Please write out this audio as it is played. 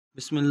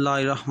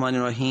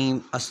Bismillahirrahmanirrahim.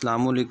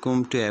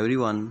 Assalamualaikum to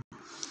everyone.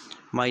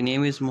 My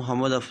name is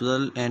Muhammad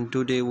Afzal and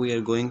today we are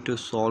going to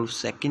solve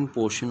second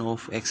portion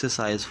of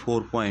exercise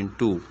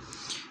 4.2.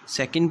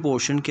 Second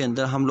portion के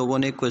अंदर हम लोगों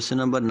ने question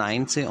number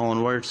 9 से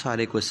onward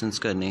सारे questions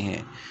करने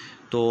हैं।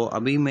 तो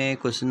अभी मैं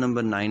क्वेश्चन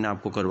नंबर 9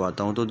 आपको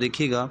करवाता हूँ। तो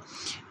देखिएगा,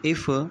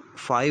 if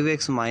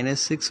 5x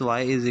minus 6y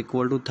is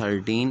equal to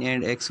 13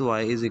 and xy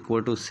is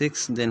equal to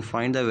 6 then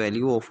find the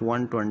value of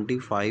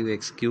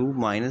 125x cube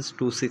minus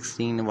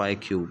 216y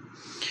cube.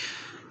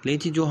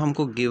 लेकिन जो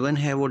हमको गिवन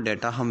है वो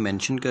डाटा हम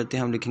मेंशन करते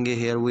हैं। हम लिखेंगे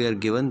here we are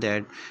given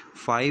that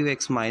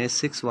 5x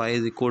minus 6y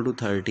is equal to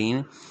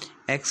 13,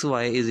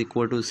 xy is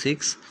equal to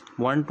 6,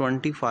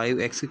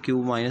 125x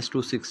cube minus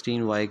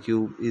 216y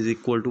cube is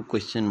equal to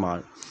question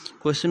mark.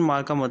 Question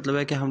mark का मतलब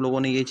है कि हम लोगों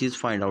ने ये चीज़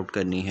फाइंड आउट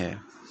करनी है।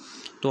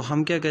 तो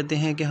हम क्या कहते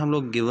हैं कि हम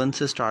लोग गिवन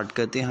से स्टार्ट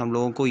करते हैं। हम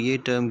लोगों को ये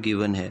टर्म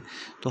गिवन है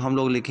तो हम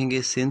लोग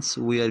लिखेंगे since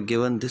we are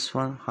given this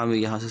one. हम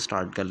यहाँ से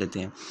स्टार्ट कर लेते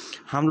हैं।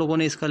 हम लोगों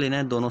ने इसका लेना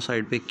है दोनों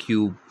साइड पे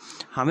क्यूब।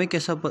 हमें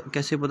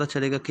कैसे पता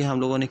चलेगा कि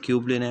हम लोगों ने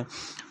क्यूब लेना है?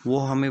 वो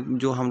हमें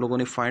जो हम लोगों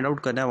ने फाइंड आउट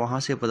करना है वहाँ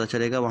से पता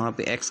चलेगा। वहाँ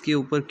पे x के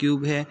ऊपर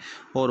क्यूब है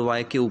और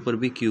y के ऊपर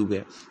भी क्यूब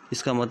है।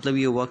 इसका मतलब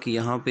ये हुआ कि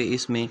यहाँ पे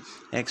इसमें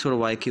x और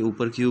y के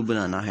ऊपर क्यूब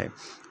बनाना है।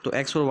 तो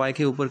x और y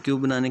के ऊपर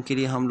क्यूब बनाने के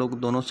लिए हम लोग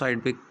दोनों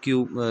साइड पे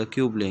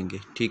क्यूब लेंगे।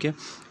 ठीक है,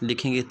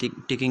 लिखेंगे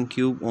ticking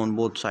cube on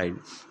both side.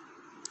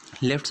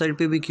 Left side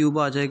पे भी क्यूब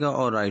आ जाएगा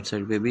और राइट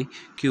साइड पे भी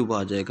क्यूब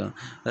आ जाएगा।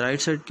 राइट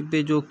साइड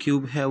पे जो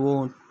क्यूब है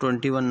वो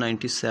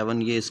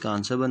 2197, ये इसका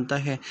आंसर बनता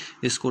है।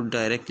 इसको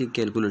डायरेक्टली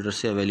कैलकुलेटर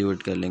से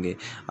एवेल्यूएट कर लेंगे।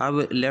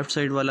 अब लेफ़्ट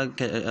साइड वाला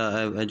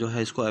जो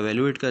है इसको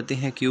एवेल्यूएट करते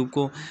हैं क्यूब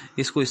को।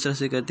 इसको इस तरह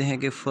से करते हैं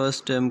कि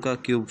फ़र्स्ट टर्म का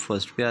क्यूब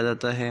फर्स्ट पे आ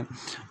जाता है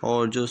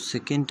और जो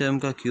सेकेंड टर्म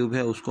का क्यूब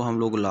है उसको हम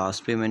लोग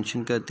लास्ट पे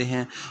मेंशन करते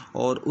हैं।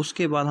 और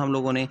उसके बाद हम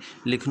लोगों ने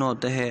लिखना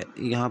होता है,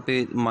 यहाँ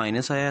पे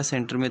माइनस आया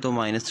सेंटर में तो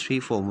 -3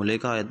 फॉर्मूले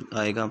का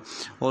आएगा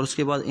और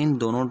उसके बाद इन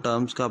दोनों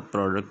टर्म्स का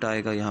प्रोडक्ट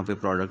आएगा। यहाँ पे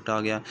प्रोडक्ट आ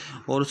गया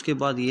और उसके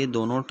बाद ये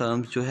दोनों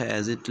टर्म्स जो है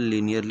एज इट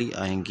लीनियरली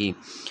आएंगी।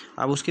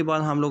 अब उसके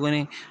बाद हम लोगों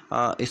ने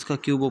इसका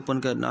क्यूब ओपन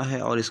करना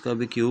है और इसका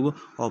भी क्यूब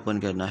ओपन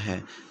करना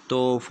है। तो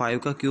 5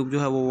 का क्यूब जो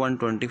है वो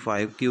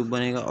 125 क्यूब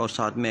बनेगा और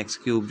साथ में x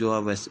क्यूब जो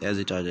है एज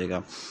इट आ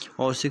जाएगा।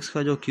 और 6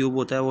 का जो क्यूब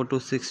होता है वो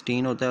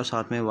 216 होता है और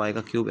साथ में y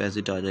का क्यूब एज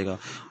इट आ जाएगा।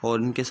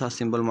 और इनके साथ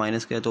सिंबल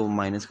माइनस का है तो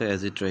माइनस का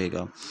एज इट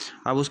रहेगा।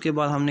 अब उसके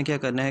बाद हमने क्या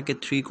करना है कि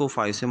 3 को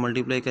 5 से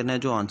मल्टीप्लाई करना है।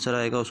 जो आंसर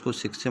आएगा उसको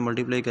 6 से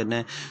मल्टीप्लाई करना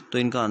है तो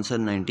इनका आंसर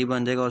 90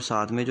 बन जाएगा और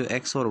साथ में जो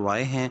x और y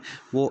हैं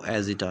वो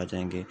एज इट आ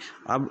जाएंगे।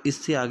 अब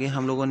इससे आगे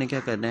हम लोगों ने क्या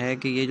करना है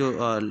कि ये जो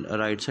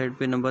राइट साइड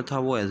पे नंबर था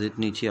वो एज इट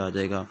नीचे आ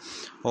जाएगा।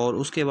 और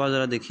उसके बाद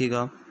ज़रा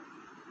देखिएगा,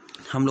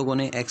 हम लोगों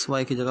ने एक्स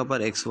वाई की जगह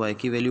पर एक्स वाई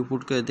की वैल्यू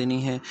पुट कर देनी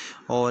है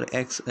और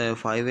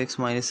 5x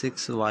माइनस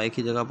 6y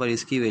की जगह पर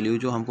इसकी वैल्यू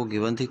जो हमको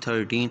गिवन थी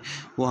 13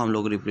 वो हम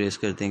लोग रिप्लेस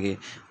कर देंगे।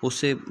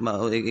 उससे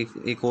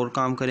एक और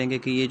काम करेंगे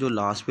कि ये जो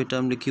लास्ट पे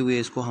टर्म लिखी हुई है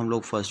इसको हम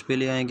लोग फर्स्ट पे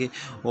ले आएंगे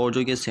और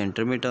जो ये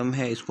सेंटर में टर्म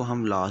है इसको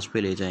हम लास्ट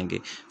पे ले जाएंगे।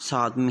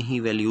 साथ में ही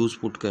वैल्यूज़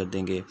पुट कर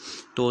देंगे।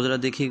 तो ज़रा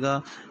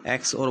देखिएगा,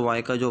 x और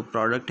y का जो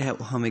प्रोडक्ट है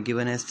वो हमें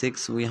गिवन है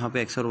 6। यहाँ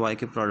पे x और y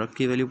के प्रोडक्ट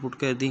की वैल्यू पुट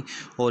कर दी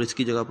और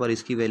इसकी जगह पर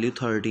इसकी वैल्यू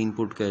 13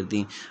 पुट कर दी।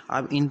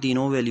 अब इन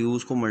तीनों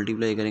वैल्यूज़ को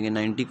मल्टीप्लाई करेंगे।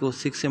 90 को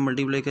 6 से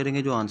मल्टीप्लाई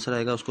करेंगे, जो आंसर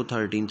आएगा उसको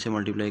 13 से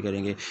मल्टीप्लाई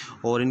करेंगे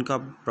और इनका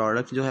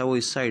प्रोडक्ट जो है वो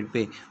इस साइड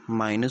पे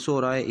माइनस हो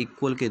रहा है,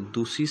 इक्वल के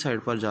दूसरी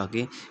साइड पर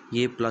जाके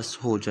ये प्लस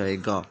हो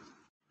जाएगा।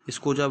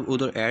 इसको जब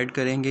उधर ऐड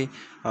करेंगे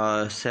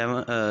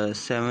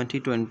 70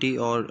 20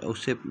 और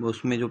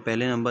उसमें जो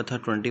पहले नंबर था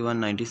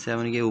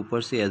 2197 ये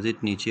ऊपर से एज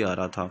इट नीचे आ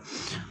रहा था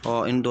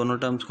और इन दोनों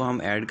टर्म्स को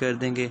हम ऐड कर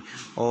देंगे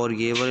और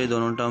ये वाले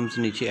दोनों टर्म्स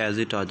नीचे एज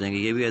इट आ जाएंगे,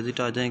 ये भी एज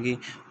इट आ जाएंगी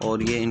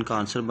और ये इनका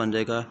आंसर बन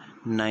जाएगा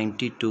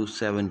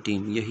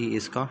 9217। यही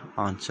इसका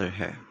आंसर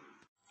है।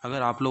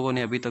 अगर आप लोगों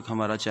ने अभी तक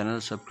हमारा चैनल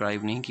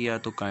सब्सक्राइब नहीं किया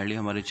तो काइंडली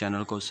हमारे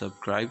चैनल को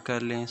सब्सक्राइब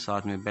कर लें,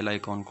 साथ में बेल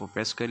आइकॉन को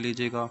प्रेस कर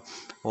लीजिएगा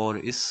और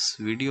इस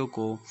वीडियो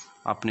को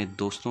अपने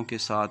दोस्तों के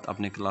साथ,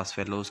 अपने क्लास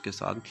फेलोज़ के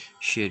साथ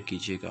शेयर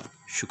कीजिएगा।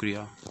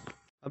 शुक्रिया।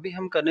 अभी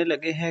हम करने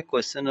लगे हैं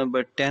क्वेश्चन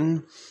नंबर 10।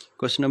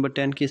 क्वेश्चन नंबर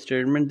 10 की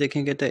स्टेटमेंट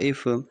देखेंगे तो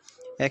if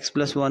x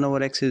plus 1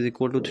 over x is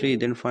equal to 3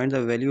 then find the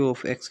value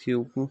of x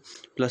cube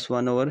plus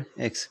 1 over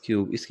x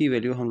cube. इसकी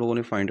वैल्यू हम लोगों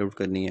ने फाइंड आउट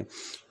करनी है।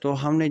 तो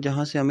हमने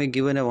जहाँ से हमें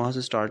गिवन है वहाँ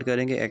से स्टार्ट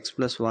करेंगे। x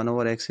plus 1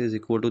 over x is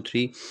equal to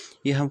 3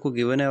 ये हमको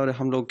गिवन है और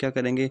हम लोग क्या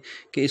करेंगे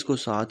कि इसको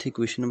साथ ही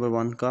क्वेश्चन नंबर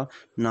 1 का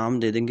नाम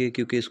दे देंगे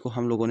क्योंकि इसको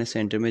हम लोगों ने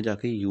सेंटर में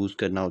जाके यूज़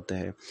करना होता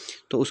है।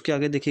 तो उसके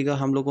आगे देखिएगा,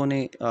 हम लोगों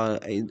ने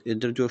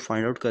इधर जो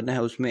फाइंड आउट करना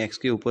है उसमें x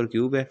के ऊपर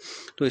क्यूब है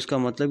तो इसका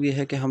मतलब ये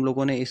है कि हम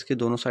लोगों ने इसके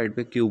दोनों साइड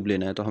पे क्यूब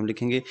लेना है। तो हम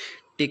लिखेंगे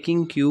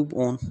taking cube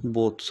on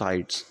both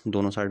sides.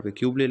 दोनों साइड पे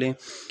क्यूब ले लें।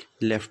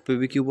 लेफ़्ट पे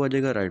भी क्यूब आ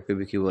जाएगा, राइट पे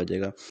भी क्यूब आ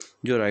जाएगा।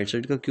 जो राइट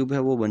साइड का क्यूब है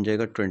वो बन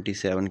जाएगा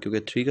 27 क्योंकि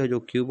 3 का जो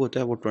क्यूब होता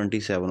है वो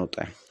 27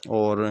 होता है।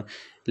 और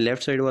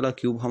लेफ़्ट साइड वाला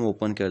क्यूब हम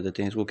ओपन कर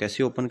देते हैं। इसको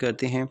कैसे ओपन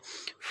करते हैं,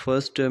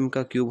 फर्स्ट टर्म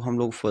का क्यूब हम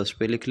लोग फर्स्ट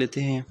पे लिख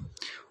लेते हैं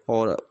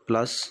और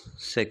प्लस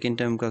सेकंड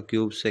टर्म का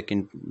क्यूब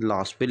सेकंड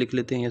लास्ट पे लिख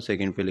लेते हैं या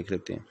सेकंड पे लिख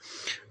लेते हैं।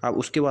 अब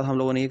उसके बाद हम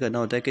लोगों ने ये करना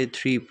होता है कि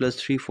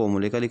 3+3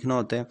 फॉर्मूले का लिखना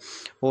होता है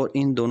और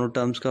इन दोनों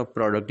टर्म्स का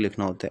प्रोडक्ट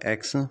लिखना होता है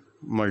x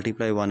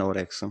मल्टीप्लाई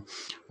 1/x,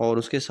 और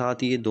उसके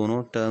साथ ये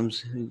दोनों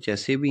टर्म्स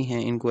जैसे भी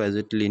हैं इनको एज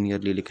इट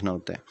लीनियरली लिखना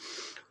होता है।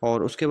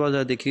 और उसके बाद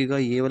देखिएगा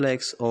ये वाला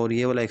x और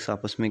ये वाला x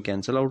आपस में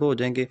कैंसिल आउट हो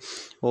जाएंगे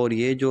और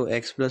ये जो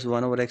x +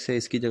 1/x है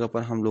इसकी जगह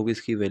पर हम लोग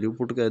इसकी वैल्यू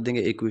पुट कर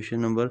देंगे इक्वेशन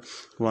नंबर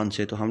 1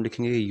 से। तो हम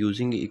लिखेंगे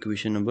यूजिंग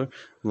इक्वेशन नंबर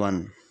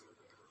 1,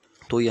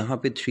 तो यहाँ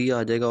पे 3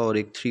 आ जाएगा और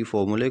एक 3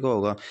 फॉर्मूले का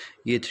होगा,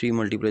 ये 3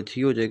 ×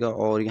 3 हो जाएगा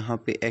और यहाँ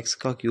पे x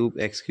का क्यूब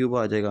x³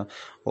 आ जाएगा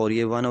और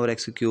ये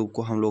 1/x³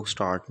 को हम लोग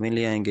स्टार्ट में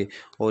ले आएंगे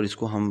और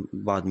इसको हम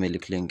बाद में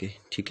लिख लेंगे,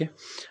 ठीक है।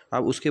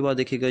 अब उसके बाद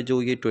देखिएगा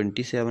जो ये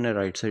 27 है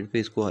राइट साइड पे,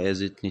 इसको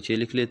एज इट नीचे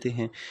लिख लेते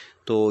हैं।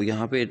 तो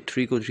यहाँ पे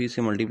 3 को 3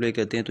 से मल्टीप्लाई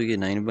करते हैं तो ये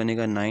 9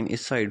 बनेगा, 9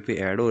 इस साइड पे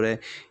ऐड हो रहा है,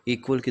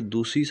 इक्वल के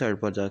दूसरी साइड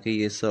पर जाके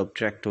ये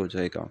सब्ट्रैक्ट हो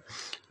जाएगा,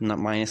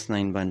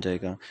 -9 बन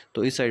जाएगा।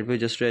 तो इस साइड पे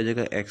जस्ट रह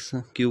जाएगा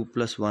x³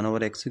 +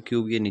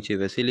 1/x³, ये नीचे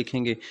वैसे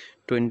लिखेंगे।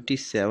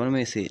 27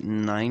 में से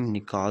 9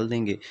 निकाल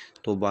देंगे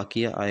तो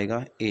बाकी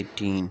आएगा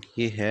 18,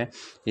 ये है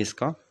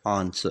इसका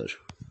आंसर।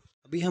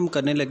 अभी हम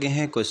करने लगे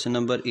हैं क्वेश्चन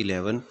नंबर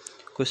 11।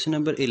 क्वेश्चन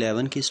नंबर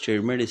 11 की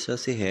स्टेटमेंट इस तरह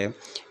से है,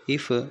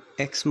 if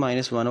x -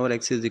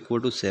 1/x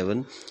 =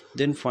 7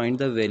 then find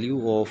the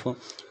value of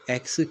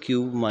x³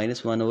 -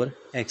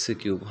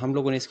 1/x³। हम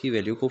लोगों ने इसकी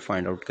वैल्यू को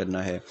फाइंड आउट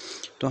करना है।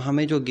 तो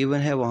हमें जो गिवन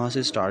है वहाँ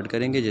से स्टार्ट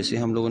करेंगे जैसे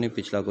हम लोगों ने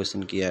पिछला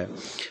क्वेश्चन किया है।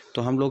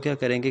 तो हम लोग क्या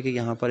करेंगे कि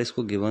यहाँ पर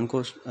इसको गिवन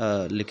को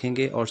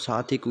लिखेंगे और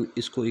साथ ही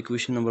इसको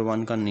इक्वेशन नंबर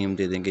 1 का नेम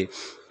दे देंगे,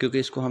 क्योंकि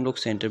इसको हम लोग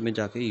सेंटर में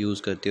जाके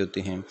यूज़ करते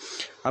होते हैं।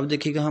 अब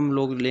देखिएगा हम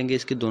लोग लेंगे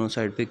इसके दोनों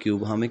साइड पे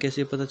क्यूब। हमें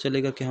कैसे पता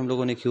चलेगा कि हम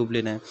लोगों ने क्यूब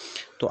लेना है?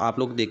 तो आप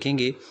लोग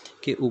देखेंगे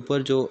कि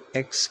ऊपर जो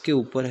x के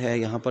ऊपर है,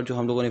 यहाँ पर जो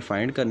हम लोगों ने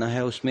फाइंड करना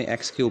है उसमें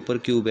x के ऊपर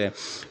क्यूब है,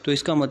 तो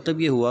इसका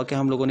मतलब ये हुआ कि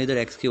हम लोगों ने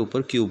इधर x के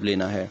ऊपर क्यूब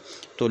लेना है।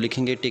 तो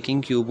लिखेंगे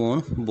taking cube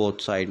on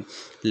both side,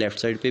 left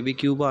side पे भी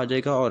क्यूब आ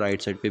जाएगा और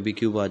राइट साइड पे भी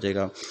क्यूब आ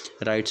जाएगा।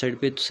 राइट साइड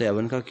पे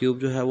 7 का क्यूब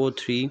जो है वो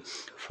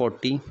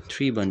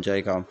 343 बन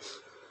जाएगा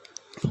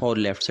और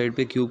लेफ़्ट साइड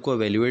पे क्यूब को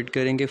एवेल्यूएट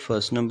करेंगे,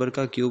 फर्स्ट नंबर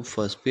का क्यूब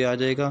फर्स्ट पे आ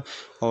जाएगा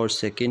और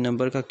सेकंड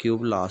नंबर का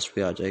क्यूब लास्ट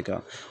पे आ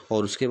जाएगा।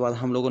 और उसके बाद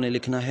हम लोगों ने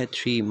लिखना है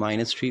 3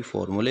 - 3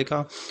 फॉर्मूले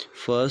का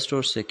फर्स्ट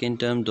और सेकंड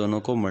टर्म दोनों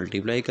को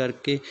मल्टीप्लाई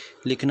करके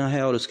लिखना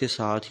है और उसके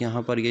साथ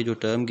यहाँ पर ये जो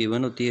टर्म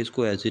गिवन होती है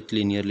इसको एज इट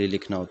लीनियरली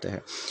लिखना होता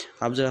है।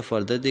 अब ज़रा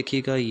फर्दर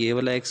देखिएगा, ये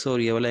वाला x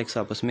और ये वाला x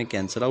आपस में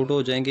कैंसिल आउट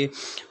हो जाएंगे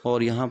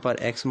और यहाँ पर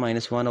x -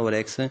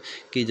 1/x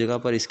की जगह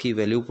पर इसकी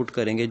वैल्यू पुट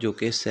करेंगे जो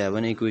कि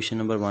 7 इक्वेशन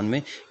नंबर 1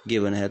 में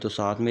गिवन है। तो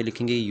साथ में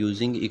लिखेंगे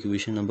यूजिंग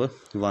इक्वेशन नंबर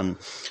 1।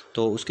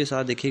 तो उसके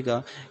साथ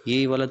देखिएगा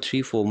ये वाला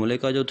 3 फॉर्मूले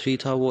का जो 3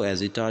 था वो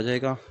एज इट आ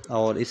जाएगा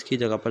और इसकी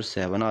जगह पर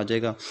 7 आ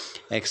जाएगा,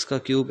 x का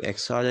क्यूब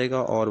x आ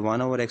जाएगा और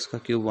 1/x का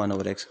क्यूब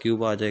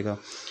 1/x³ आ जाएगा,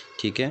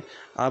 ठीक है।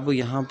 अब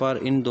यहाँ पर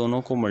इन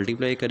दोनों को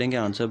मल्टीप्लाई करेंगे,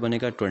 आंसर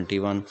बनेगा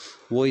 21।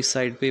 वो इस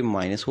साइड पे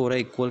माइनस हो रहा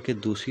है, इक्वल के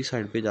दूसरी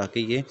साइड पे जाके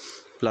ये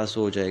प्लस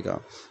हो जाएगा।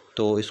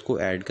 तो इसको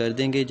ऐड कर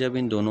देंगे, जब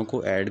इन दोनों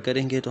को ऐड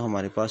करेंगे तो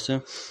हमारे पास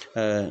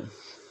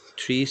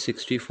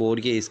 364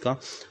 ये इसका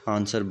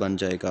आंसर बन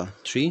जाएगा,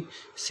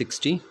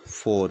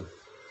 364।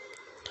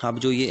 अब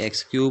जो ये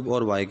x³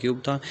 और y³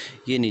 था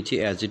ये नीचे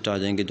एज इट आ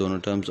जाएंगे दोनों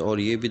टर्म्स और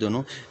ये भी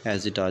दोनों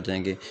एज इट आ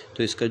जाएंगे।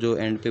 तो इसका जो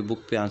एंड पे बुक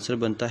पे आंसर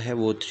बनता है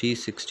वो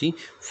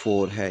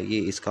 364 है, ये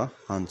इसका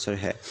आंसर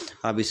है।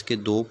 अब इसके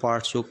दो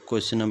पार्ट्स जो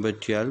क्वेश्चन नंबर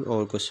 12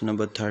 और क्वेश्चन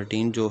नंबर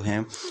 13 जो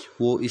हैं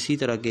वो इसी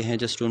तरह के हैं,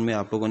 जस्ट उनमें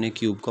आप लोगों ने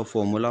क्यूब का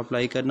फॉर्मूला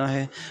अप्लाई करना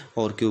है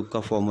और क्यूब का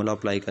फॉर्मूला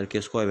अप्लाई करके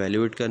उसको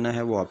एवेल्यूएट करना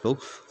है, वो आप लोग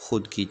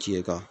खुद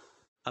कीजिएगा।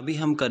 अभी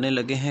हम करने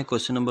लगे हैं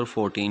क्वेश्चन नंबर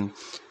 14।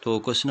 तो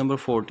क्वेश्चन नंबर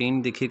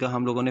 14 देखिएगा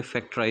हम लोगों ने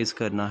फैक्टराइज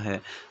करना है।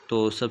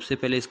 तो सबसे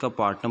पहले इसका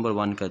पार्ट नंबर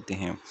 1 करते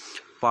हैं।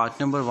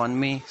 पार्ट नंबर 1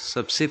 में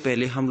सबसे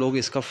पहले हम लोग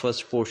इसका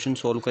फर्स्ट पोर्शन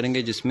सॉल्व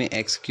करेंगे जिसमें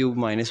x³ -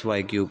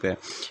 y³ है।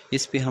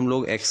 इस पे हम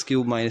लोग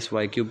x³ -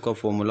 y³ का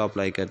फॉर्मूला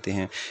अप्लाई करते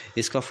हैं।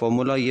 इसका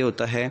फॉर्मूला ये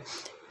होता है,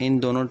 इन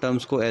दोनों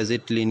टर्म्स को एज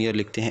इट लीनियर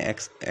लिखते हैं,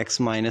 x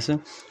 -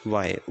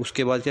 y।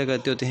 उसके बाद क्या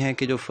करते होते हैं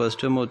कि जो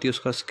फर्स्ट टर्म होती है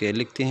उसका स्क्वायर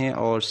लिखते हैं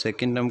और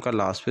सेकंड टर्म का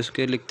लास्ट पे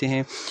स्क्वायर लिखते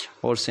हैं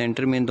और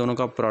सेंटर में इन दोनों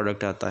का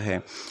प्रोडक्ट आता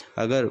है।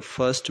 अगर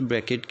फर्स्ट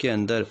ब्रैकेट के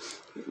अंदर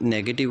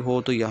नेगेटिव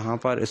हो तो यहाँ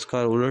पर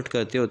इसका उलट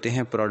करते होते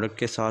हैं, प्रोडक्ट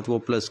के साथ वो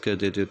प्लस कर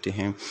देते होते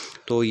हैं।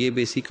 तो ये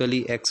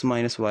basically x -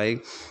 y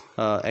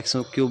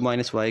x³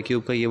 -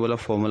 y³ का ये वाला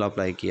फॉर्मूला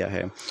अप्लाई किया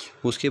है।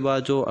 उसके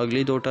बाद जो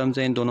अगली दो टर्म्स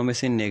हैं इन दोनों में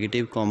से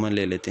नेगेटिव कॉमन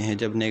ले लेते हैं।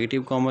 जब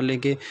नेगेटिव कॉमन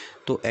लेंगे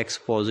तो x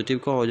पॉजिटिव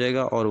का हो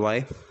जाएगा और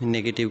y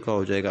नेगेटिव का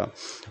हो जाएगा।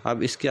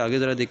 अब इसके आगे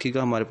ज़रा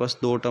देखिएगा, हमारे पास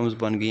दो टर्म्स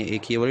बन गई हैं,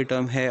 एक ये वाली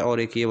टर्म है और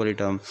एक ये वाली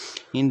टर्म।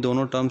 इन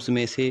दोनों टर्म्स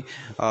में से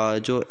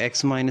जो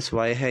x -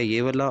 y है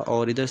ये वाला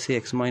और इधर से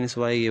x -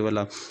 y ये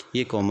वाला,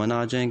 ये कॉमन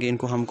आ जाएंगे,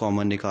 इनको हम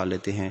कॉमन निकाल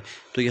लेते हैं।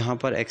 तो यहाँ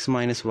पर x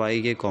 - y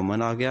ये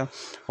कॉमन आ गया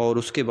और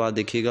उसके बाद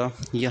देखिएगा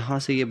यहाँ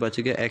से ये बच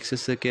गया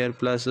x²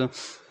 plus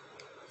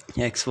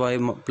x Y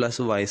plus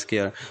Y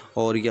square,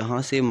 और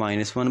यहाँ से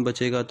 -1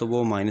 बचेगा तो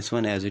वो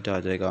 -1 एज इट आ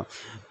जाएगा।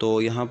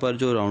 तो यहाँ पर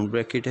जो राउंड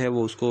ब्रैकेट है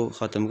वो उसको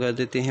ख़त्म कर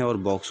देते हैं और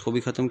बॉक्स को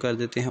भी ख़त्म कर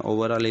देते हैं,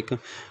 ओवरऑल एक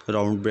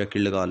राउंड ब्रैकेट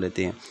लगा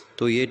लेते हैं।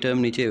 तो ये टर्म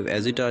नीचे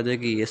एज इट आ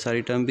जाएगी, ये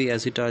सारी टर्म भी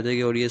एज इट आ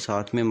जाएगी, और ये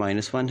साथ में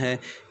 -1 है,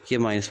 ये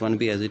 -1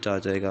 भी एज इट आ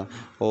जाएगा।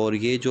 और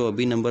ये जो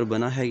अभी नंबर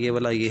बना है ये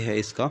वाला, ये है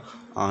इसका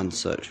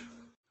आंसर।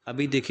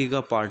 अभी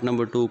देखिएगा पार्ट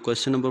नंबर 2,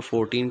 क्वेश्चन नंबर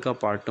 14 का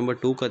पार्ट नंबर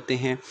 2 करते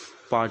हैं।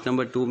 पार्ट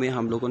नंबर 2 में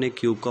हम लोगों ने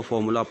क्यूब का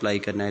फॉर्मूला अप्लाई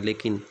करना है,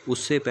 लेकिन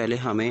उससे पहले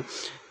हमें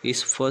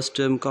इस फर्स्ट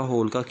टर्म का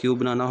होल का क्यूब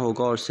बनाना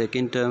होगा और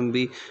सेकंड टर्म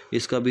भी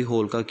इसका भी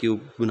होल का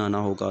क्यूब बनाना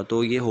होगा।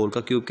 तो ये होल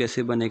का क्यूब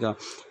कैसे बनेगा,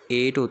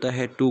 8 होता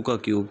है 2 का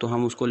क्यूब, तो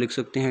हम उसको लिख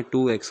सकते हैं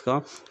 2x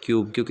का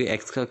क्यूब, क्योंकि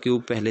x का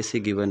क्यूब पहले से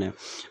गिवन है।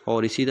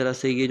 और इसी तरह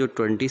से ये जो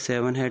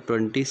 27 है,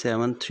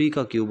 27 3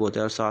 का क्यूब होता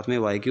है और साथ में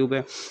y क्यूब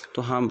है,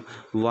 तो हम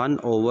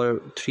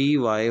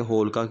 1/3y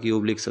होल का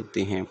क्यूब लिख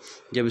सकते हैं।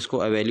 जब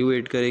इसको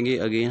एवेल्यूएट करेंगे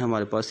अगेन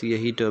हमारे पास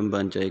यही टर्म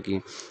बन जाएगी।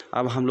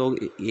 अब हम लोग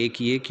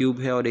एक ये क्यूब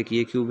है और एक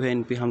ये क्यूब है,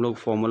 इन पे हम लोग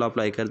फॉर्मूला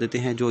अप्लाई कर देते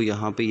हैं जो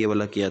यहाँ पे ये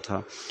वाला किया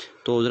था।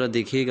 तो ज़रा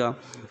देखिएगा,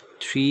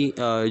 3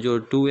 जो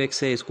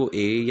 2x है इसको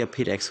a या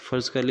फिर x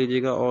फ़र्ज़ कर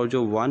लीजिएगा, और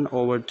जो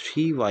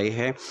 1/3y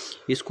है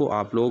इसको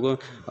आप लोग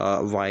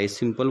y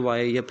सिंपल y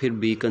या फिर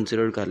b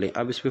कंसिडर कर लें।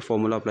 अब इस पे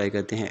फॉर्मूला अप्लाई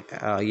करते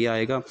हैं, ये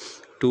आएगा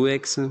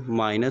 2x -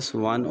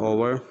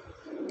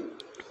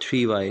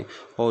 1/3y,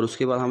 और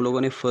उसके बाद हम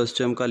लोगों ने फर्स्ट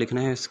टर्म का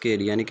लिखना है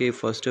स्केयर, यानी कि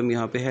फर्स्ट टर्म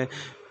यहाँ पे है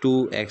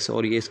 2x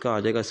और ये इसका आ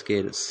जाएगा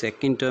स्केयर।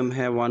 सेकंड टर्म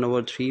है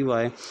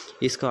 1/3y,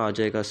 इसका आ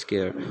जाएगा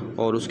स्केयर।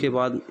 और उसके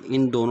बाद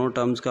इन दोनों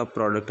टर्म्स का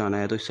प्रोडक्ट आना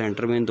है, तो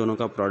सेंटर में इन दोनों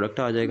का प्रोडक्ट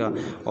आ जाएगा।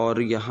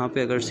 और यहाँ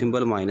पे अगर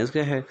सिंबल माइनस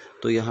का है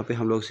तो यहाँ पे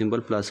हम लोग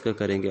सिंबल प्लस का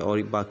करेंगे,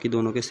 और बाकी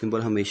दोनों के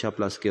सिंबल हमेशा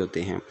प्लस के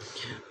होते हैं।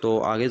 तो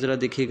आगे ज़रा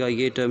देखिएगा,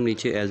 ये टर्म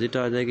नीचे एज इट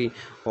आ जाएगी,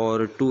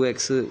 और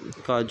 2x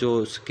का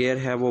जो स्केयर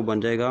है वो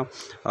बन जाएगा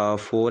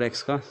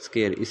 4x का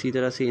स्केयर। इसी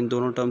तरह से इन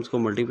दोनों टर्म्स को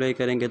मल्टीप्लाई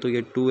करेंगे तो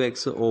ये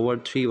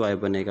 2x/3y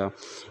बनेगा।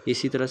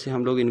 इसी तरह से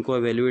हम लोग इनको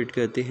एवेल्यूएट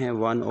करते हैं,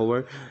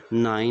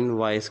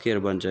 1/9y²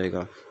 बन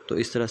जाएगा। तो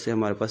इस तरह से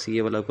हमारे पास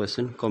ये वाला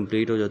क्वेश्चन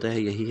कंप्लीट हो जाता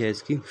है, यही है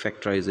इसकी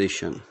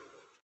फैक्टराइजेशन।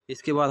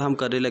 इसके बाद हम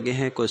करने लगे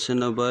हैं क्वेश्चन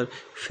नंबर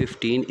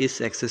 15।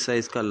 इस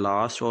एक्सरसाइज का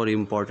लास्ट और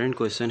इम्पॉर्टेंट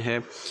क्वेश्चन है,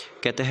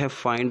 कहते हैं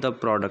फाइंड द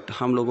प्रोडक्ट।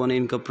 हम लोगों ने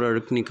इनका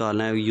प्रोडक्ट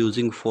निकालना है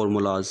यूजिंग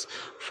फार्मूलाज,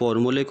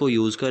 फार्मूले को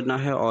यूज़ करना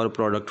है और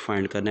प्रोडक्ट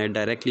फाइंड करना है,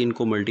 डायरेक्टली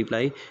इनको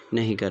मल्टीप्लाई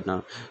नहीं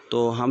करना।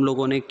 तो हम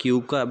लोगों ने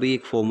क्यूब का अभी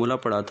एक फार्मूला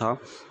पढ़ा था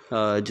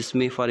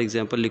जिसमें फॉर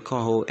एग्जांपल लिखा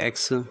हो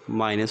x -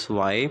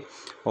 y,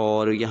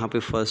 और यहाँ पे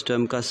फर्स्ट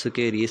टर्म का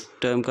स्केयर, इस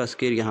टर्म का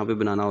स्केयर यहाँ पे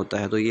बनाना होता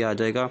है, तो ये आ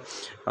जाएगा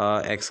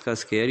x का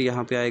स्केयर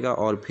यहाँ पे आएगा,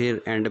 और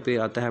फिर एंड पे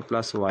आता है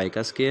प्लस y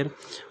का स्केयर,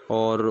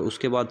 और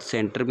उसके बाद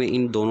सेंटर में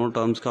इन दोनों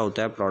टर्म्स का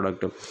होता है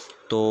प्रोडक्ट।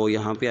 तो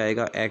यहाँ पे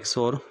आएगा x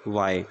और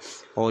y,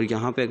 और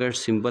यहाँ पे अगर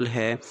सिंबल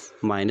है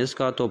माइनस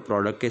का तो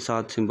प्रोडक्ट के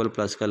साथ सिंबल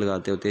प्लस का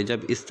लगाते होते हैं।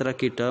 जब इस तरह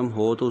की टर्म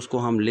हो तो उसको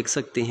हम लिख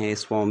सकते हैं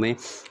इस फॉर्म में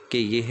कि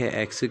ये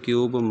है x³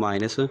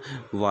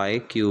 -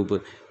 y³।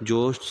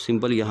 जो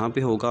सिंबल यहाँ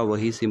पे होगा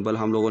वही सिंबल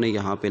हम लोगों ने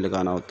यहाँ पे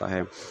लगाना होता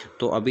है।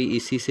 तो अभी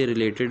इसी से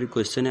रिलेटेड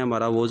क्वेश्चन है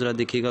हमारा, वो ज़रा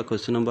देखिएगा।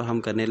 क्वेश्चन नंबर हम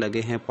करने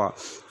लगे हैं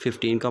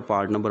 15 का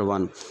पार्ट नंबर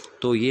 1।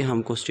 तो ये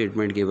हमको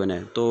स्टेटमेंट गिवन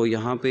है, तो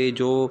यहाँ पे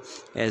जो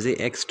एज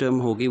ए x टर्म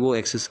होगी वो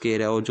x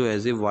स्केयर है, और जो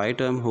एज ए y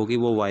टर्म होगी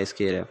वो y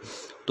स्केयर है।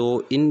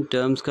 तो इन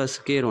टर्म्स का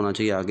स्केयर होना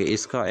चाहिए आगे,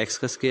 इसका x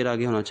का स्केयर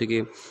आगे होना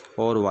चाहिए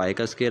और y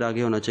का स्केयर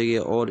आगे होना चाहिए,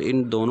 और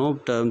इन दोनों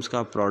टर्म्स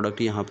का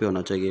प्रोडक्ट यहाँ पे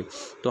होना चाहिए।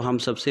 तो हम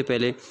सबसे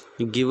पहले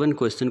गिवन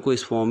क्वेश्चन को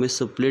इस फॉर्म में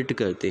स्प्लिट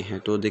करते हैं।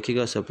 तो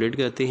देखिएगा, स्प्लिट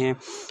करते हैं,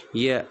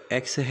 ये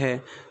x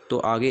है तो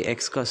आगे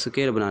x का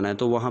स्केयर बनाना है,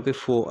 तो वहाँ पे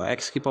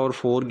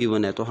x⁴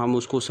 गिवन है, तो हम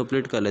उसको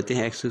स्प्लिट कर लेते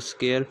हैं x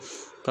स्केयर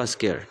का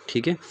स्केयर,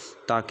 ठीक है,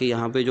 ताकि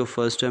यहाँ पे जो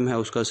फर्स्ट टर्म है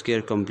उसका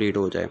स्केयर कंप्लीट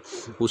हो जाए।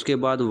 उसके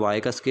बाद y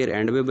का स्केयर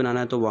एंड में बनाना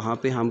है, तो वहाँ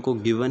पे हमको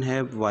गिवन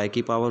है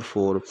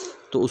y⁴,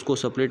 तो उसको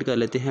स्प्लिट कर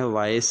लेते हैं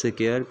y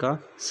स्केयर का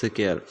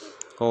स्केयर।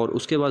 और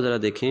उसके बाद ज़रा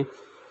देखें,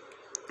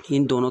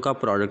 इन दोनों का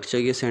प्रोडक्ट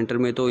चाहिए सेंटर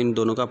में, तो इन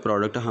दोनों का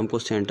प्रोडक्ट हमको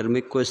सेंटर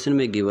में क्वेश्चन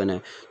में गिवन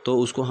है, तो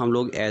उसको हम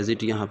लोग एज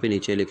इट यहाँ पे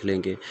नीचे लिख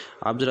लेंगे।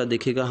 आप ज़रा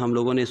देखिएगा, हम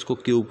लोगों ने इसको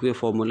क्यूब के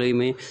फॉर्मूले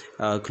में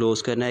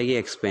क्लोज करना है, ये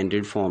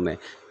एक्सपेंडेड फॉर्म है,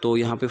 तो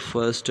यहाँ पे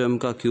फर्स्ट टर्म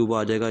का क्यूब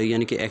आ जाएगा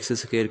यानी कि x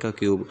स्केयर का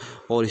क्यूब,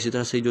 और इसी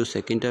तरह से जो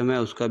सेकंड टर्म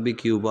है उसका भी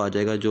क्यूब आ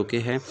जाएगा जो कि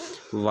है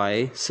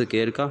y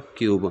स्केयर का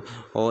क्यूब,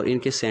 और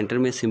इनके सेंटर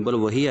में सिंबल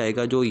वही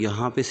आएगा जो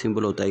यहाँ पे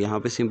सिंबल होता है। यहाँ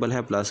पे सिंबल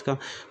है प्लस का,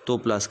 तो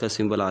प्लस का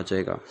सिंबल आ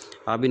जाएगा।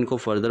 अब इनको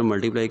फर्दर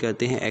मल्टीप्लाई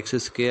करते हैं, x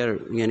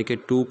स्केयर यानी कि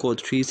 2 को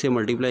 3 से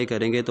मल्टीप्लाई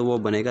करेंगे तो वो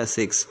बनेगा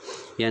 6,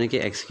 यानी कि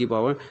x⁴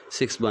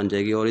 बन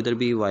जाएगी, और इधर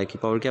भी y⁴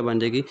 क्या बन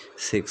जाएगी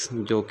 6,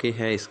 जो कि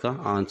है इसका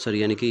आंसर,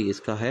 यानी कि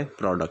इसका है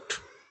प्रोडक्ट।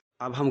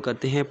 अब हम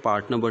करते हैं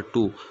पार्ट नंबर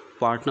 2।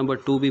 पार्ट नंबर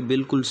 2 भी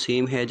बिल्कुल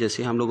सेम है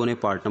जैसे हम लोगों ने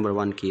पार्ट नंबर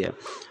 1 किया है।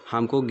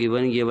 हमको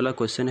गिवन ये वाला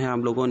क्वेश्चन है,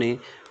 हम लोगों ने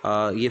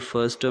ये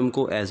फर्स्ट टर्म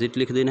को एज इट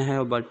लिख देना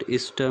है, बट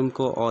इस टर्म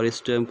को और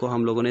इस टर्म को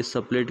हम लोगों ने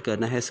स्प्लिट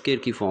करना है स्केयर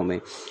की फॉर्म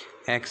में।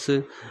 x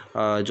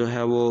जो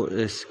है वो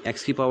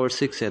x⁴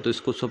 6 है, तो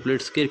इसको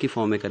स्प्लिट स्केयर की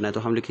फॉर्म में करना है, तो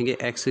हम लिखेंगे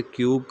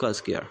x³ का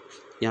स्केयर,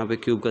 यहाँ पे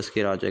क्यूब का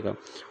स्क्वायर आ जाएगा।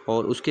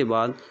 और उसके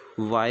बाद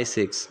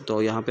y6,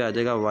 तो यहाँ पे आ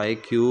जाएगा y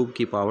क्यूब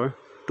की पावर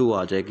 2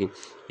 आ जाएगी।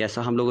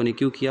 ऐसा हम लोगों ने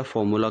क्यों किया,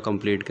 फॉर्मूला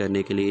कंप्लीट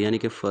करने के लिए, यानी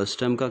कि फर्स्ट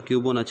टर्म का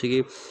क्यूब होना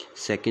चाहिए,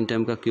 सेकंड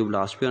टर्म का क्यूब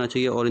लास्ट पे होना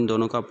चाहिए, और इन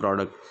दोनों का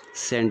प्रोडक्ट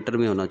सेंटर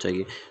में होना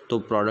चाहिए। तो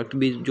प्रोडक्ट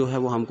भी जो है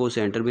वो हमको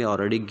सेंटर में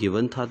ऑलरेडी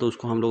गिवन था, तो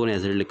उसको हम लोगों ने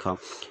एज इट लिखा।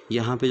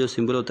 यहाँ पे जो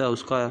सिंबल होता है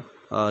उसका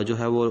जो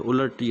है वो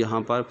उलट यहाँ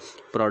पर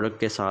प्रोडक्ट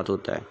के साथ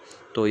होता है,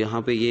 तो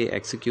यहाँ पे ये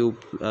x cube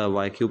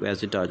Y cube as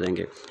it आ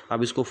जाएंगे।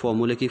 अब इसको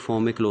फॉर्मूले की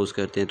फॉर्म में क्लोज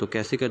करते हैं। तो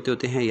कैसे करते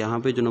होते हैं, यहाँ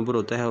पे जो नंबर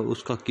होता है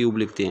उसका क्यूब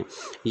लिखते हैं,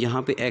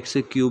 यहाँ पे एक्स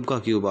क्यूब का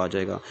क्यूब आ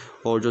जाएगा,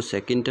 और जो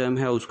सेकंड टर्म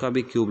है उसका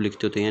भी क्यूब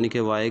लिखते होते हैं, यानी कि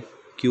वाई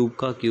क्यूब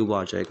का क्यूब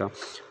आ जाएगा।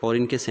 और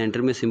इनके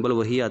सेंटर में सिंबल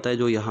वही आता है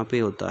जो यहाँ पे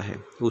होता है,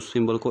 उस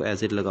सिंबल को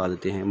एज इट लगा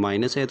देते हैं।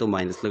 माइनस है तो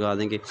माइनस लगा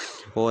देंगे,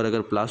 और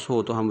अगर प्लस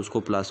हो तो हम उसको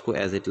प्लस को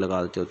एज इट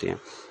लगा देते होते हैं।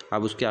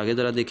 अब उसके आगे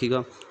ज़रा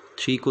देखिएगा,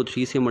 3 को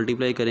 3 से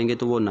मल्टीप्लाई करेंगे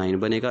तो वो 9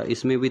 बनेगा,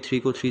 इसमें भी 3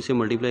 को 3 से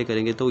मल्टीप्लाई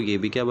करेंगे तो ये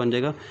भी क्या बन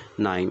जाएगा,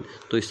 9।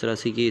 तो इस तरह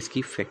से ये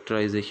इसकी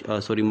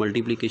फैक्टराइजेशन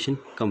मल्टीप्लिकेशन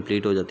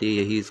कंप्लीट हो जाती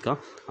है। यही इसका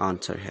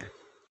आंसर है।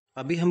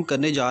 अभी हम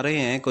करने जा रहे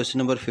हैं क्वेश्चन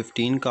नंबर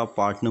 15 का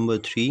पार्ट नंबर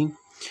 3।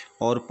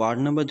 और पार्ट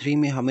नंबर 3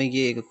 में हमें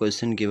ये एक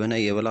क्वेश्चन गिवन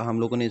है, ये वाला हम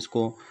लोगों ने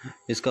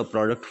इसका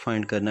प्रोडक्ट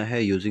फाइंड करना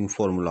है यूजिंग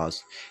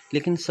फार्मूलाज।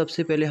 लेकिन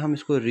सबसे पहले हम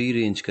इसको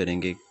रीअरेंज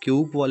करेंगे।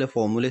 क्यूब वाले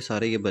फार्मूले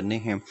सारे ये बनने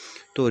हैं,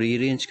 तो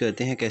रीअरेंज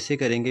करते हैं। कैसे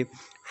करेंगे,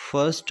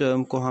 फर्स्ट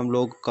टर्म को हम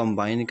लोग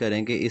कंबाइन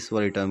करेंगे इस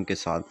वाली टर्म के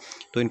साथ,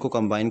 तो इनको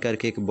कंबाइन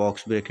करके एक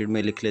बॉक्स ब्रैकेट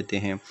में लिख लेते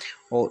हैं।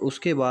 और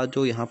उसके बाद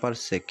जो यहाँ पर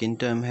सेकंड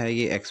टर्म है,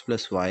 ये x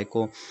प्लस वाई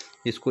को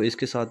इसको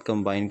इसके साथ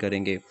कंबाइन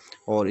करेंगे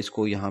और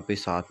इसको यहाँ पे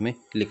साथ में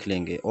लिख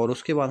लेंगे। और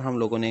उसके बाद हम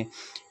लोगों ने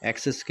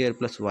x square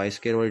plus Y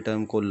square वाली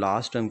टर्म को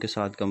लास्ट टर्म के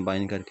साथ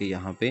कंबाइन करके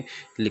यहाँ पे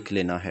लिख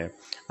लेना है।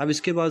 अब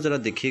इसके बाद ज़रा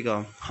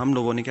देखिएगा, हम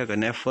लोगों ने क्या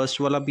करना है,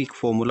 फर्स्ट वाला भी एक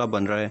फार्मूला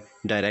बन रहा है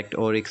डायरेक्ट,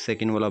 और एक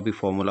सेकंड वाला भी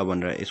फार्मूला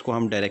बन रहा है, इसको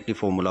हम डायरेक्टली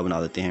फार्मूला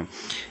बना देते हैं।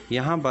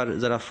 यहाँ पर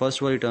ज़रा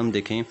फर्स्ट वाली टर्म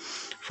देखें,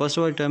 फर्स्ट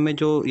वाली टर्म में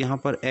जो यहाँ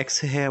पर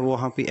x है वो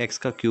वहाँ पे x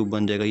का क्यूब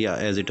बन जाएगा या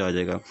एज इट आ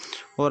जाएगा,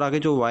 और आगे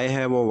जो y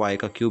है वो y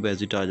का क्यूब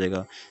एज इट आ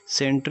जाएगा।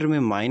 सेंटर में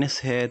माइनस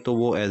है तो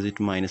वो एज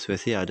इट माइनस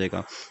वैसे आ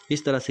जाएगा।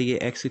 इस तरह से ये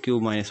x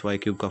cube minus Y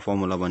cube का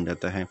फॉर्मूला बन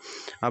जाता है।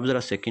 अब ज़रा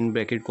सेकंड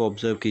ब्रैकेट को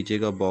ऑब्जर्व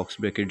कीजिएगा, बॉक्स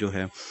ब्रैकेट जो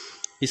है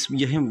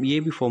ये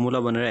भी फॉर्मूला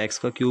बन रहा है, x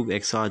का क्यूब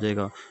x आ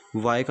जाएगा,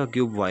 y का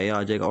क्यूब y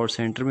आ जाएगा, और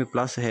सेंटर में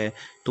प्लस है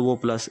तो वो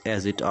प्लस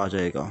एज इट आ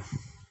जाएगा।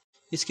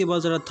 इसके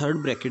बाद ज़रा थर्ड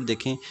ब्रैकेट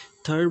देखें।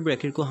 थर्ड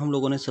ब्रैकेट को हम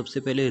लोगों ने सबसे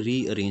पहले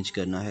रीअरेंज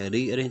करना है।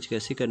 रीअरेंज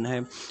कैसे करना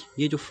है,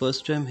 ये जो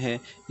फर्स्ट टर्म है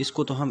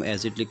इसको तो हम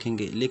एज इट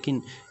लिखेंगे,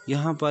 लेकिन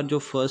यहाँ पर जो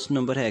फर्स्ट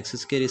नंबर है एक्स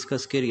स्क्वायर, इसका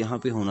स्क्वायर यहाँ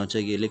पे होना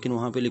चाहिए, लेकिन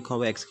वहाँ पे लिखा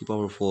हुआ है एक्स की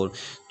पावर 4,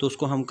 तो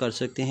उसको हम कर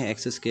सकते हैं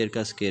एक्स स्क्वायर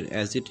का स्क्वायर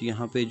एज इट।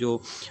 यहाँ पे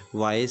जो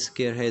वाई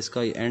स्क्वायर है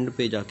इसका एंड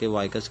पे जाके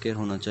वाई का स्क्वायर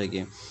होना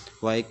चाहिए,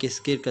 वाई के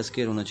स्क्वायर का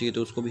स्क्वायर होना चाहिए,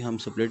 तो उसको भी हम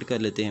सेपरेट कर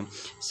लेते हैं।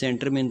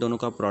 सेंटर में इन दोनों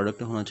का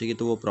प्रोडक्ट होना चाहिए,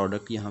 तो वो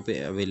प्रोडक्ट यहाँ पे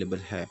अवेलेबल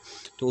है,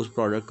 तो उस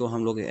प्रोडक्ट को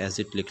हम लोग एज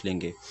इट लिख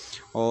लेंगे।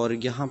 और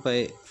यहाँ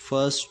पे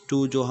फर्स्ट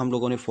 2 जो हम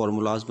लोगों ने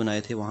फार्मूलाज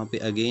बनाए थे वहाँ पे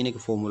अगेन एक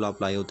फार्मूला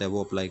अप्लाई होता है,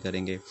 वो अप्लाई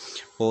करेंगे,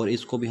 और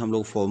इसको भी हम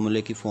लोग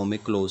फार्मूले की फॉर्म में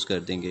क्लोज़ कर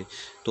देंगे।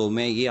 तो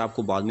मैं ये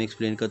आपको बाद में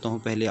एक्सप्लेन करता हूँ,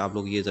 पहले आप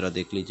लोग ये ज़रा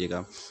देख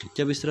लीजिएगा।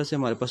 जब इस तरह से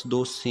हमारे पास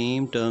दो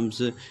सेम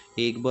टर्म्स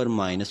एक बार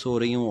माइनस हो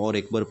रही हूँ और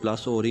एक बार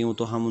प्लस हो रही हूँ,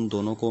 तो हम उन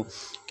दोनों को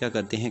क्या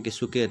करते हैं कि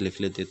स्क्वायर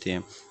लिख लेते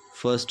हैं।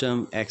 फर्स्ट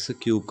टर्म एक्स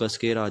क्यूब का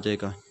स्क्वायर आ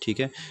जाएगा, ठीक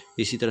है।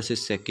 इसी तरह से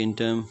सेकंड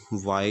टर्म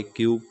वाई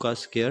क्यूब का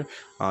स्क्वायर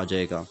आ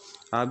जाएगा।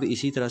 अब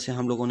इसी तरह से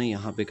हम लोगों ने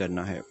यहाँ पे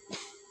करना है,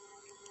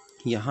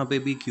 यहाँ पे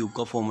भी क्यूब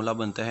का फॉर्मूला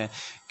बनता है।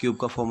 क्यूब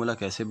का फॉर्मूला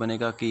कैसे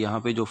बनेगा कि यहाँ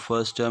पे जो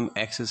फर्स्ट टर्म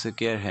एक्स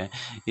स्क्वायर है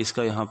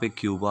इसका यहाँ पे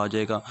क्यूब आ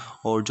जाएगा,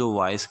 और जो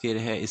वाई स्क्वायर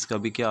है इसका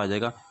भी क्या आ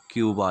जाएगा,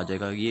 क्यूब आ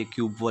जाएगा। ये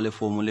क्यूब वाले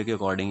फॉर्मूले के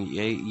अकॉर्डिंग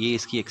ये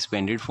इसकी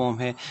एक्सपेंडेड फॉर्म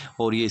है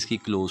और ये इसकी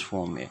क्लोज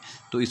फॉर्म है।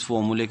 तो इस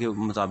फॉर्मूले के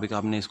मुताबिक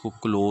आपने इसको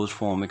क्लोज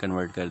फॉर्म में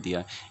कन्वर्ट कर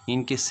दिया।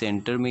 इनके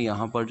सेंटर में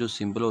यहाँ पर जो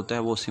सिंबल होता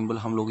है वो सिंबल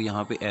हम लोग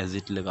यहाँ पे एज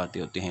इट लगाते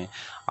होते हैं।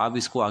 अब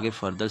इसको आगे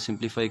फर्दर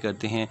सिंप्लीफाई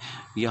करते हैं।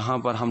 यहाँ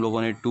पर हम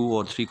लोगों ने 2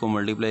 और 3 को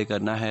मल्टीप्लाई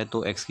करना है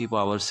तो x की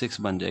पावर 6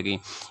 बन जाएगी।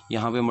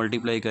 यहाँ पे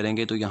मल्टीप्लाई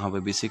करेंगे तो यहाँ पे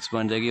भी 6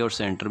 बन जाएगी, और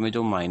सेंटर में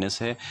जो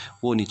माइनस है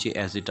वो नीचे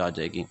एज इट आ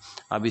जाएगी।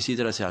 अब इसी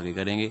तरह से आगे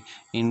करेंगे,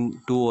 इन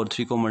 2 और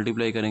 3 को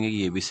मल्टीप्लाई करेंगे,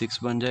 ये भी 6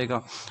 बन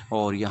जाएगा,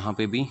 और यहाँ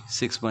पे भी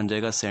 6 बन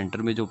जाएगा।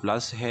 सेंटर में जो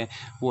प्लस है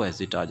वो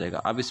एज इट आ जाएगा।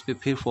 अब इस पर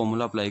फिर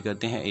फॉर्मूला अप्लाई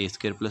करते हैं ए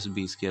स्क्वायर प्लस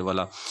बी स्क्वायर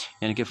वाला,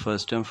 यानी कि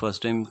फर्स्ट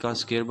टाइम का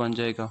स्क्वायर बन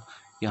जाएगा,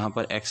 यहाँ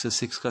पर x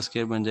 6 का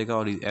स्क्वायर बन जाएगा,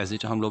 और एज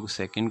इट हम लोग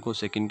सेकंड को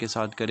सेकंड के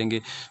साथ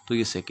करेंगे तो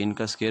ये सेकंड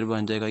का स्क्वायर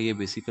बन जाएगा। ये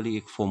बेसिकली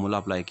एक फॉर्मूला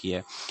अप्लाई किया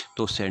है,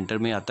 तो सेंटर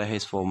में आता है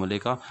इस फॉर्मूले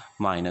का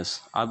माइनस।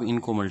 अब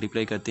इनको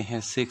मल्टीप्लाई करते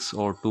हैं 6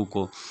 और 2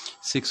 को,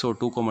 6 और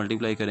 2 को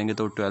मल्टीप्लाई करेंगे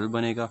तो 12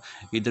 बनेगा,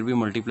 इधर भी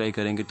मल्टीप्लाई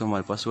करेंगे तो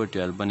हमारे पास वो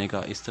 12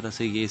 बनेगा। इस तरह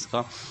से ये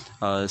इसका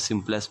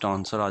सिंपलेस्ट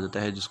आंसर आ जाता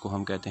है, जिसको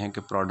हम कहते हैं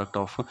कि प्रोडक्ट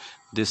ऑफ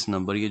दिस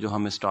नंबर। ये जो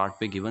हमें स्टार्ट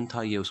पे गिवन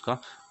था ये उसका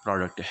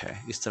प्रोडक्ट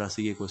है। इस तरह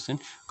से ये क्वेश्चन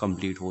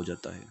कंप्लीट हो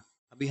जाता है।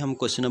 अभी हम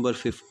क्वेश्चन नंबर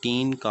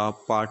 15 का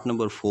पार्ट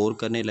नंबर 4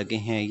 करने लगे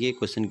हैं। ये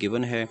क्वेश्चन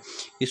गिवन है,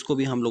 इसको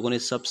भी हम लोगों ने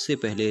सबसे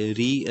पहले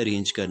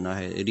रीअरेंज करना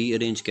है।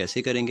 रीअरेंज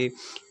कैसे करेंगे,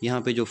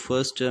 यहाँ पे जो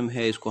फर्स्ट टर्म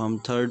है इसको हम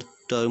थर्ड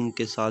टर्म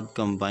के साथ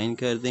कंबाइन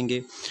कर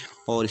देंगे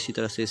और इसी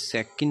तरह से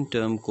सेकंड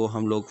टर्म को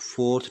हम लोग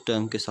फोर्थ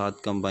टर्म के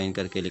साथ कंबाइन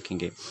करके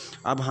लिखेंगे।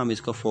 अब हम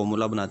इसका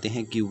फॉर्मूला बनाते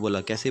हैं क्यूब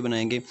वाला। कैसे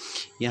बनाएंगे,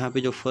 यहाँ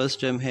पे जो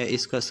फर्स्ट टर्म है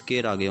इसका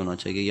स्क्वायर आगे होना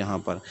चाहिए यहाँ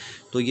पर,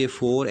 तो ये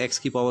 4x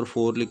की पावर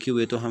 4 लिखे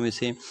हुए, तो हम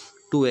इसे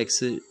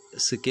 2x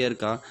स्क्वायर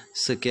का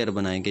स्क्वायर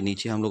बनाएंगे।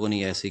 नीचे हम लोगों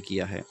ने ऐसे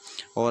किया है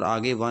और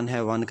आगे 1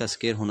 है, 1 का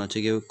स्क्वायर होना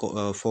चाहिए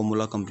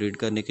फॉर्मूला कंप्लीट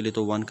करने के लिए,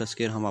 तो 1 का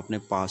स्क्वायर हम अपने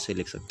पास से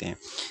लिख सकते हैं।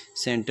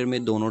 सेंटर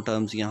में दोनों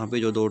टर्म्स, यहाँ पे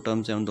जो दो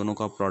टर्म्स हैं उन दोनों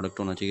का प्रोडक्ट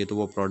होना चाहिए, तो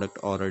वो प्रोडक्ट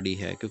ऑलरेडी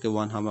है क्योंकि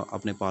 1 हम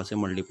अपने पास से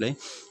मल्टीप्लाई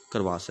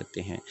करवा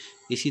सकते हैं।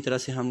 इसी तरह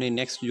से हमने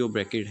नेक्स्ट जो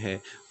ब्रैकेट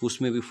है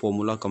उसमें भी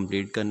फॉर्मूला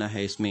कंप्लीट करना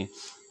है इसमें।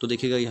 तो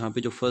देखिएगा यहाँ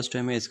पे जो फर्स्ट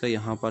टर्म है इसका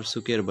यहाँ पर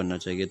स्क्वायर बनना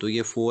चाहिए, तो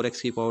ये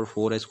 4x की पावर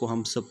 4 को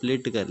हम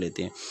स्प्लिट कर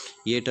लेते हैं।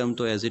 ये टर्म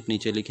तो एज इट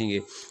नीचे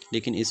लिखेंगे,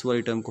 लेकिन इस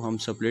वाली टर्म को हम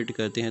स्प्लिट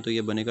करते हैं तो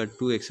ये बनेगा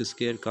 2x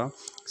स्क्वायर का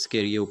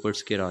स्क्वायर, ये ऊपर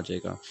स्क्वायर आ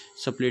जाएगा।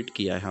 स्प्लिट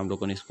किया है हम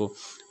लोगों ने इसको,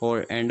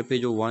 और एंड पे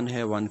जो 1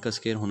 है 1 का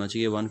स्क्वायर होना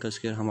चाहिए, 1 का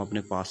स्क्वायर हम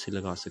अपने पास से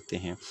लगा सकते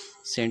हैं।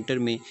 सेंटर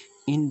में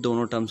इन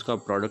दोनों टर्म्स का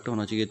प्रोडक्ट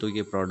होना चाहिए, तो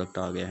ये प्रोडक्ट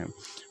आ गया है।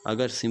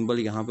 अगर सिंबल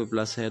यहाँ पे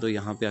प्लस है तो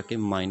यहाँ पे आके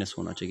माइनस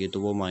होना चाहिए, तो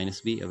वो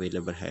माइनस भी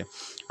अवेलेबल है।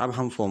 अब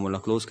हम फॉर्मूला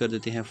क्लोज कर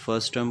देते हैं।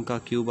 फर्स्ट टर्म का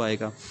क्यूब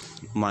आएगा,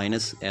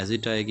 माइनस एज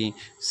इट आएगी,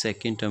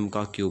 सेकंड टर्म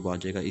का क्यूब आ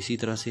जाएगा। इसी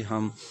तरह से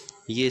हम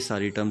ये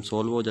सारी टर्म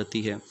सॉल्व हो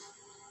जाती है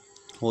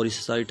और इस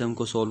सारी टर्म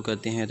को सॉल्व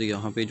करते हैं तो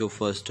यहाँ पे जो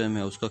फर्स्ट टर्म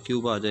है उसका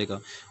क्यूब आ जाएगा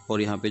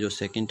और यहाँ पे जो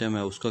सेकंड टर्म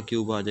है उसका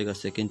क्यूब आ जाएगा।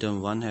 सेकंड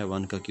टर्म 1 है,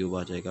 1 का क्यूब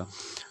आ जाएगा।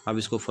 अब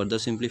इसको फर्दर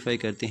सिंप्लीफाई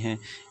करते हैं,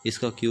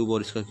 इसका क्यूब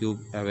और इसका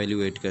क्यूब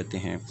एवेल्यूएट करते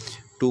हैं।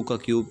 2 का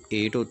क्यूब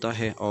 8 होता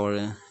है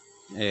और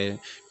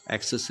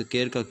एक्स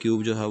स्क्वायर का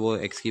क्यूब जो है वो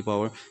x की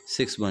पावर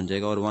 6 बन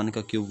जाएगा और 1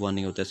 का क्यूब 1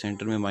 ही होता है,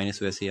 सेंटर में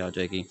माइनस वैसे ही आ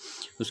जाएगी।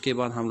 उसके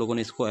बाद हम लोगों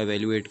ने इसको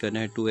एवेल्यूएट करना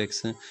है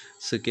 2x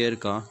स्क्वायर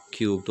का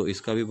क्यूब, तो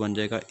इसका भी बन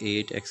जाएगा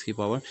 8x की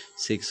पावर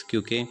 6,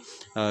 क्योंकि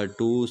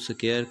 2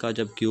 स्क्वायर का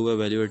जब क्यूब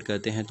एवेल्यूएट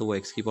करते हैं तो वो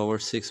x की पावर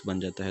 6 बन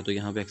जाता है, तो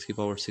यहाँ पे x की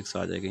पावर 6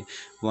 आ जाएगी।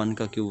 1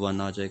 का क्यूब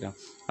 1 आ जाएगा।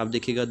 अब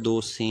देखिएगा दो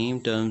सेम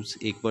टर्म्स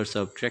एक बार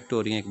सब्ट्रैक्ट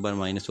हो रही हैं, एक बार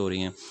माइनस हो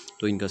रही हैं,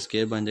 तो इनका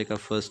स्क्वायर बन जाएगा।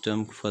 फर्स्ट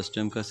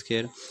टर्म का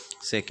स्क्वायर,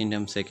 सेकंड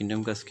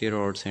टर्म का स्क्वायर,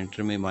 और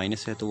सेंटर में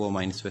माइनस है तो वो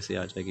माइनस वैसे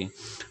आ जाएगी।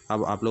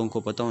 अब आप लोगों को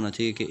पता होना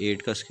चाहिए कि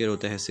 8 का स्क्वायर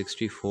होता है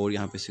 64,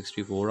 यहाँ पे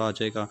 64 आ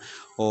जाएगा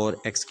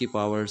और x की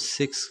पावर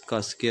 6 का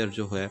स्क्वायर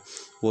जो है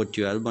वो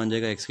 12 बन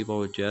जाएगा, x की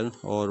पावर 12,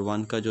 और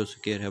 1 का जो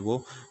स्क्वायर है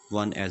वो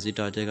 1 एज इट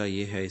आ जाएगा।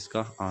 ये है इसका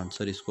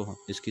आंसर,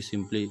 इसकी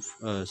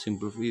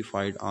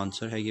सिंप्लीफाइड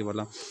आंसर है ये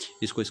वाला,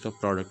 इसको इसका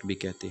प्रोडक्ट भी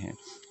कहते हैं।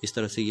 इस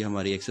तरह से ये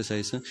हमारी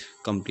एक्सरसाइज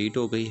कंप्लीट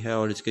हो गई है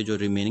और इसके जो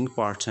रिमेनिंग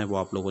पार्ट्स हैं वो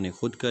आप लोगों ने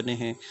खुद करने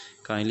हैं।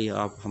 काइंडली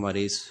आप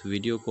हमारे इस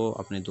वीडियो को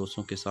अपने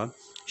दोस्तों के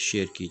साथ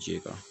शेयर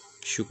कीजिएगा।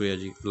 शुक्रिया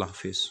जी, अल्लाह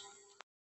हाफिज़।